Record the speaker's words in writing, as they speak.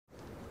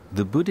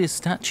the Buddhist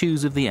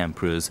statues of the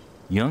emperors,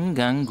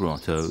 Yungang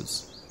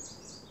Grottoes.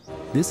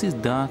 This is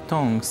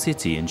Datong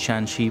city in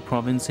Shanxi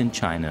Province in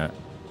China.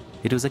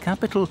 It was a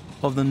capital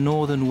of the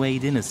Northern Wei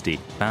dynasty,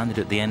 founded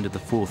at the end of the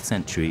 4th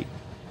century.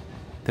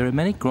 There are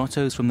many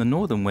grottos from the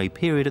Northern Wei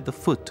period at the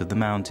foot of the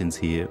mountains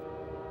here.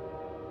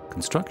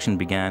 Construction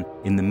began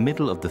in the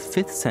middle of the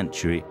 5th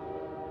century.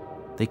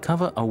 They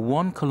cover a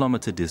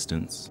 1-kilometer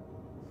distance.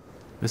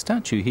 The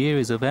statue here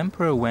is of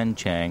Emperor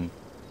Wencheng.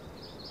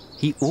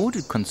 He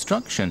ordered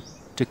construction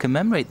to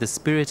commemorate the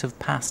spirit of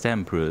past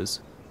emperors.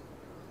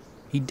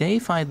 He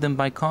deified them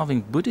by carving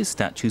Buddhist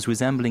statues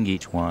resembling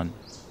each one.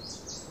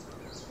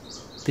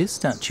 This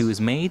statue is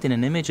made in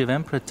an image of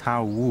Emperor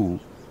Tao Wu.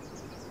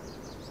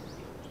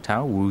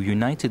 Tao Wu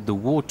united the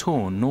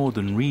war-torn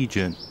northern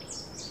region.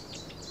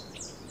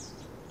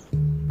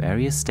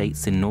 Various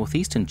states in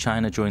northeastern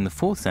China during the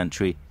 4th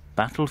century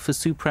battled for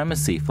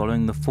supremacy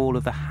following the fall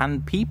of the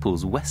Han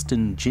people's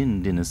western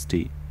Jin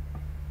dynasty.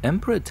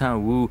 Emperor Tao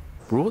Wu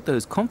brought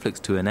those conflicts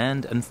to an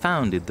end and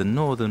founded the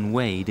Northern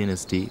Wei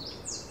dynasty.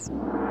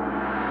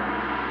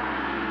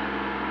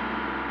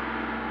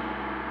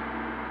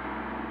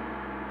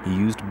 He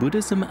used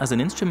Buddhism as an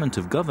instrument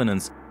of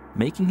governance,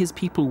 making his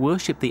people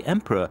worship the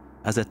emperor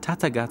as a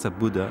Tathagata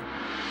Buddha.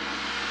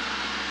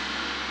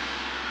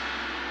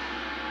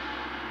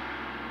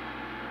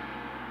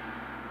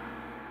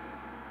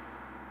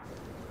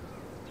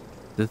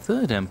 The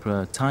 3rd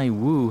emperor, Tai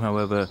Wu,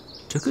 however,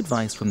 took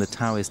advice from the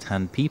Taoist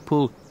Han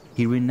people.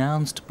 He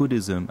renounced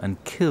Buddhism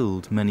and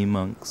killed many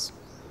monks.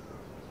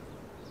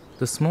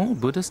 The small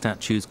Buddha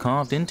statues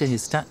carved into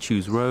his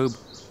statue's robe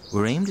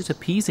were aimed at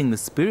appeasing the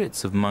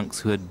spirits of monks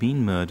who had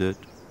been murdered.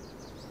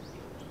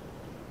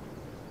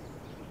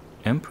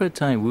 Emperor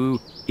Tai Wu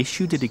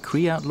issued a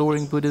decree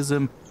outlawing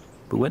Buddhism,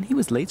 but when he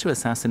was later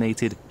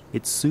assassinated,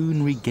 it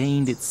soon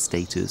regained its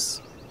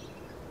status.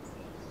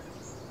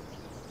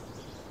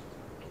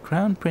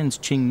 Crown Prince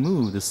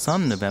Qingmu, the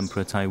son of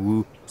Emperor Tai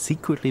Wu,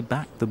 secretly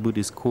backed the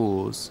Buddhist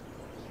cause.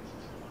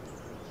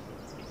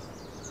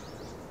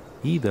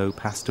 He, though,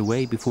 passed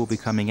away before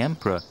becoming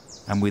emperor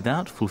and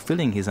without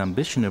fulfilling his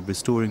ambition of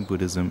restoring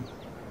Buddhism.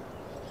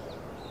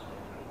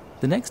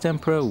 The next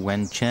emperor,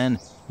 Wenchen,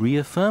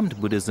 reaffirmed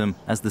Buddhism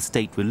as the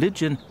state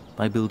religion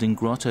by building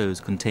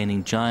grottos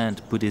containing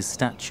giant Buddhist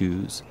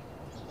statues.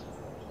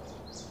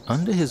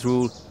 Under his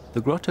rule,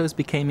 the grottos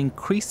became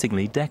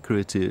increasingly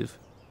decorative.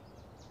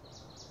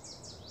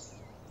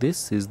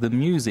 This is the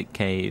music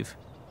cave.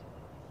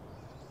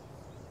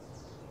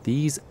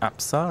 These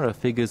Apsara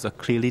figures are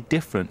clearly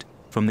different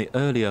from the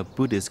earlier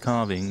Buddhist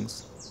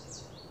carvings.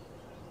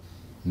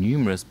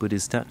 Numerous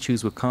Buddhist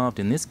statues were carved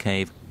in this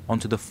cave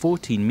onto the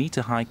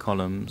 14-meter-high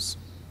columns.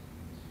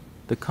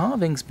 The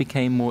carvings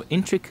became more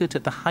intricate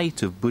at the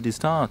height of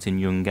Buddhist art in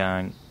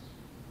Yungang.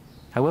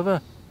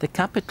 However, the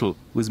capital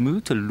was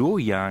moved to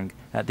Luoyang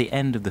at the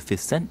end of the 5th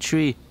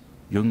century.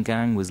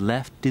 Yungang was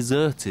left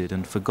deserted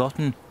and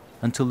forgotten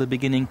until the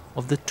beginning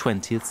of the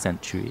 20th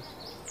century.